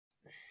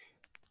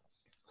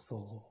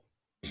So,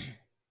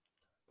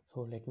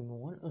 so let me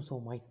move on.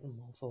 So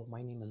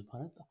my name is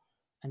Bharat,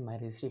 and my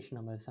registration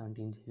number is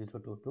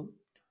 17G022.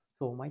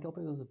 So my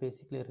topic is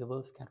basically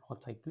reverse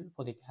Carnot cycle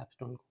for the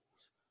capstone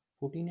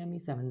course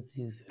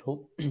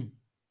 14ME7C0.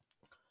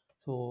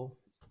 So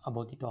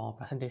about the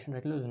presentation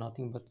title is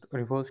nothing but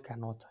reverse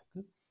Carnot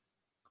cycle.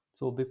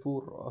 So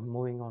before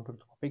moving on to the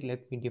topic,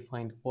 let me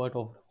define the word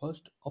of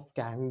reversed of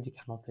carrying the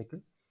Carnot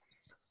cycle.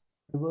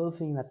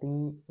 Reversing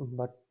nothing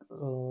but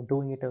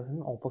doing it as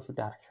an opposite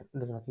direction.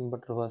 There's nothing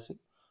but reversing.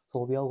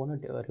 So we are going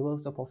to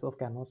reverse the process of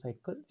Carnot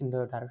cycle in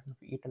the direction of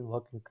heat and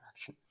work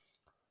interaction.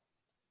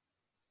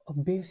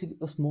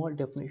 A small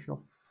definition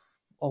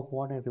of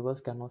what a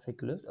reverse Carnot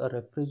cycle is: a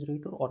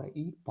refrigerator or a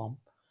heat pump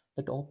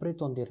that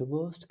operates on the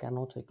reversed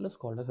Carnot cycle is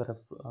called as a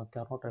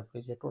Carnot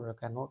refrigerator or a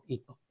Carnot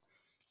heat pump.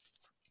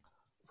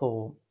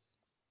 So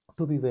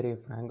to be very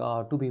frank,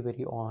 to be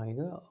very honest,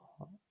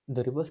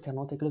 the reverse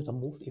Carnot cycle is the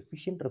most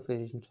efficient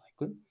refrigeration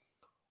cycle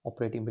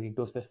operating between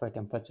two specified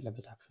temperature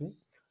levels actually.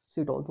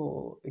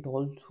 So it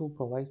also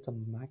provides the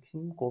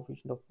maximum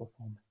coefficient of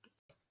performance.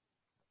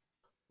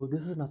 So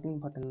this is nothing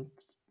but a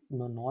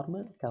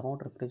normal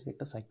Carnot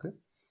refrigerator cycle.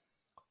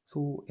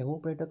 So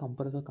evaporator,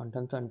 compressor,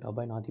 condenser, and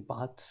turbine are the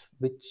parts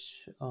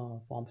which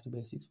form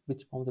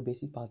the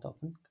basic part of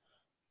a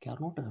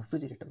Carnot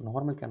refrigerator.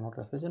 Normal Carnot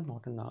refrigerator,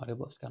 not a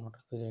reverse Carnot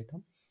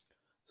refrigerator.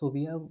 So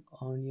we have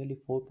nearly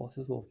four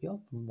processes over here.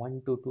 From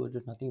 1 to 2 it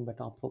is nothing but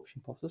an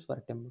absorption process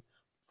where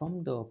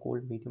from the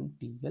cold medium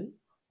TL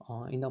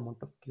in the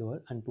amount of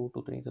QL, and 2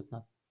 to 3 is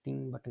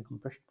nothing but a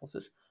compression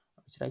process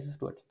which rises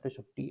to a temperature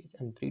of TH,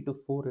 and 3 to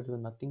 4 is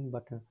nothing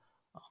but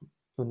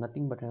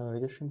a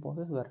rejection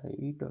process where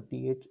heat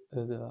TH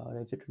is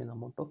rejected in the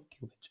amount of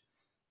QH.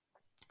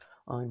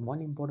 And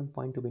one important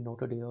point to be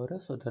noted here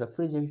is the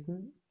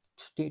refrigeration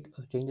state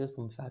changes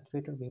from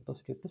saturated vapor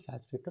state to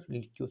saturated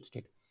liquid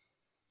state.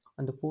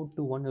 And the 4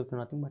 to 1 is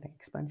nothing but an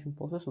expansion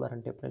process where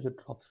temperature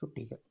drops to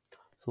TL.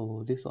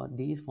 So these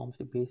forms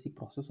the basic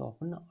process of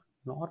a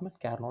normal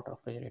Carnot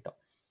refrigerator.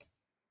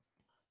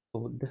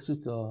 So this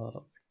is the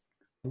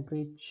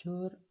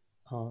temperature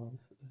uh,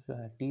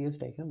 TS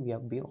diagram we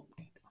have been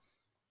obtained.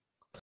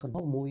 So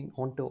now moving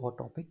on to our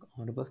topic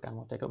on reverse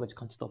Carnot cycle, which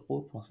consists of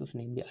four processes,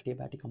 namely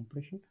adiabatic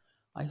compression,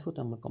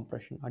 isothermal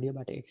compression,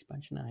 adiabatic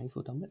expansion, and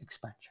isothermal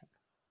expansion.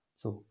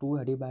 So two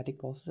adiabatic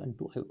process and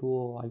two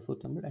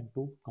isothermal and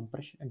two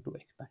compression and two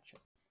expansion.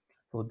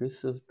 So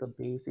this is the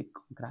basic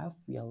graph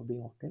we have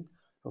been obtained.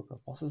 So the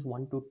process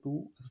 1 to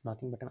 2 is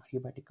nothing but an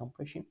adiabatic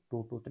compression,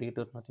 2 to 3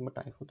 is nothing but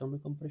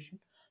isothermal compression,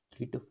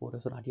 3 to 4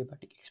 is an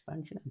adiabatic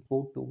expansion, and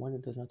 4 to 1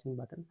 it is nothing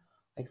but an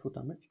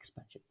isothermal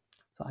expansion.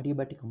 So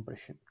adiabatic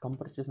compression.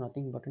 Compression is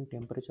nothing but a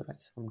temperature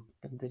rise from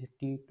temperature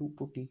T2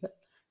 to TL,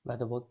 where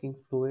the working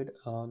fluid,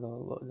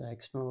 the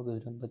external work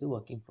is done by the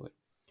working fluid.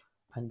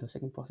 And the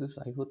second process is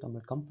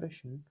isothermal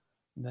compression,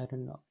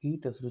 wherein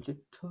heat is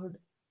rejected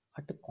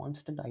at a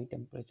constant high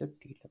temperature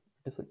T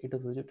level. It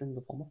is rejected in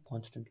the form of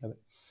constant level.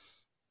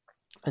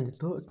 And the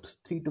third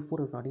 3 to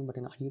 4 is nothing but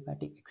an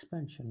adiabatic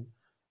expansion,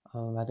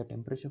 where the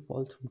temperature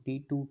falls from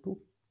T2 to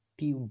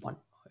T1.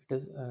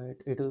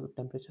 It is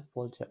temperature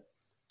falls here.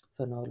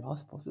 So now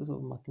last process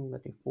of nothing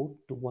but a 4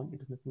 to 1,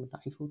 it is nothing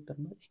but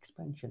isothermal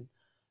expansion,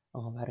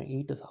 where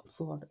heat is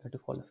absorbed. That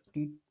is called as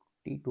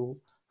T2.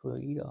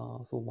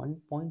 So one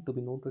point to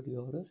be noted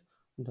here is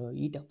the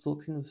heat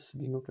absorption is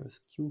denoted as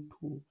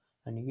Q2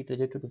 and heat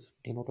rejected is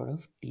denoted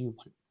as T1.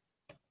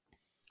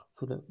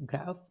 So the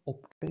graph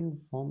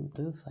obtained from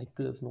this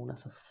cycle is known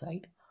as a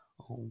site,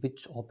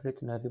 which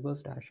operates in a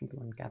reverse direction to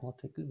one Carnot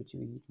cycle, which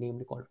we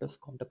namely call it as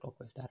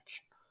counterclockwise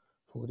direction.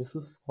 So this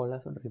is called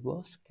as a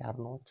reverse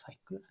Carnot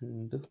cycle,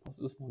 and this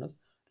process is known as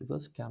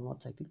reverse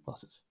Carnot cycle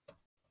process.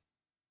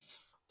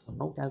 So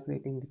now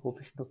calculating the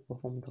coefficient of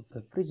performance of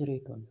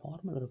refrigerator,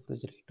 normal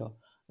refrigerator,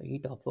 the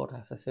heat absorbed,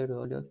 as I said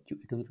earlier, it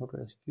is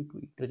denoted as Q2,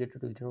 heat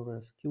rejected is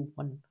denoted as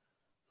Q1.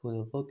 So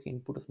the work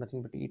input is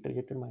nothing but heat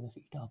rejected minus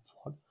heat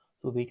absorbed.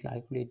 So we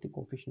calculate the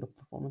coefficient of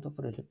performance of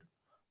a rejector.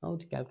 Now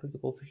to calculate the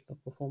coefficient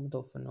of performance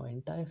of an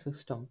entire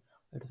system,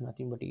 it is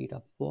nothing but heat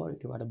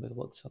absorbed divided by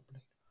work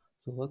supplied.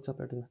 So work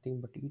supplied is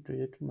nothing but heat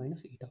rejected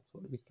minus heat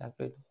absorbed.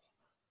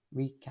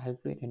 We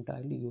calculate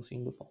entirely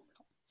using the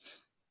formula.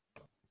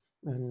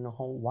 And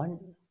how one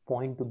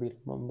point to be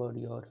remembered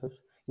here is,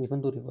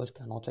 even though reverse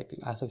Carnot cycle,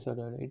 as I said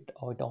earlier, it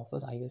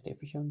offers highest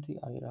efficiency,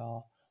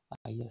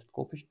 highest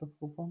coefficient of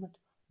performance,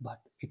 but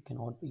it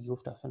cannot be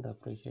used as a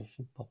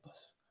refrigeration purpose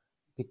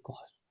because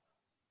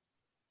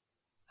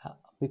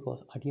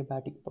because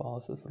adiabatic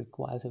process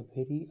requires a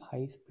very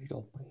high speed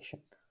operation.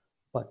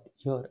 But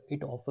here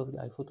it offers the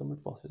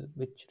isothermal process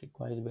which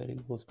requires very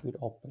low speed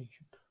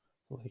operation.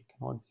 So it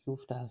cannot be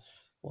used as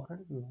for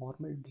a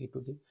normal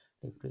day-to-day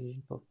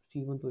refrigeration purpose,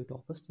 even though it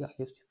offers the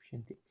highest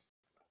efficiency.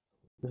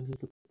 This is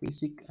the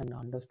basic and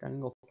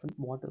understanding of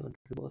what is a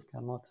reverse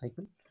Carnot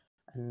cycle,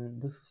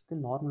 and this is the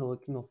normal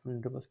working of a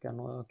reverse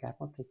Carnot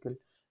cycle,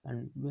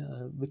 and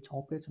which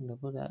operates in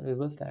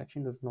reverse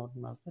direction is not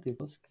known as the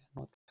reverse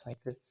Carnot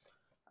cycle.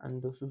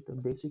 And this is the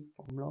basic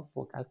formula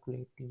for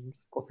calculating the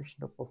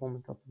coefficient of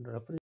performance of a refrigerator.